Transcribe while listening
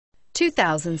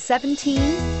2017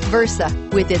 Versa.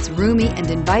 With its roomy and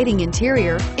inviting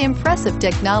interior, impressive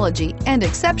technology, and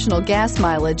exceptional gas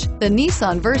mileage, the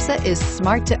Nissan Versa is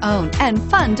smart to own and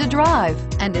fun to drive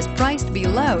and is priced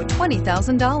below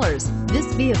 $20,000.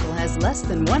 This vehicle has less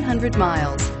than 100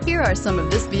 miles. Here are some of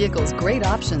this vehicle's great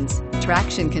options: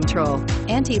 traction control,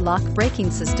 anti-lock braking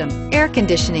system, air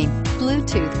conditioning,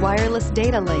 Bluetooth wireless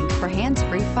data link for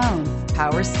hands-free phone,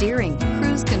 power steering,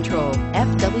 cruise control,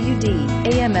 FWD,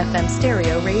 AM/FM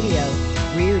stereo radio,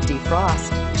 rear defrost,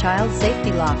 child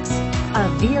safety locks. A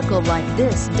vehicle like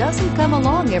this doesn't come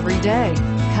along every day.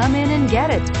 Come in and get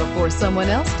it before someone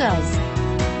else does.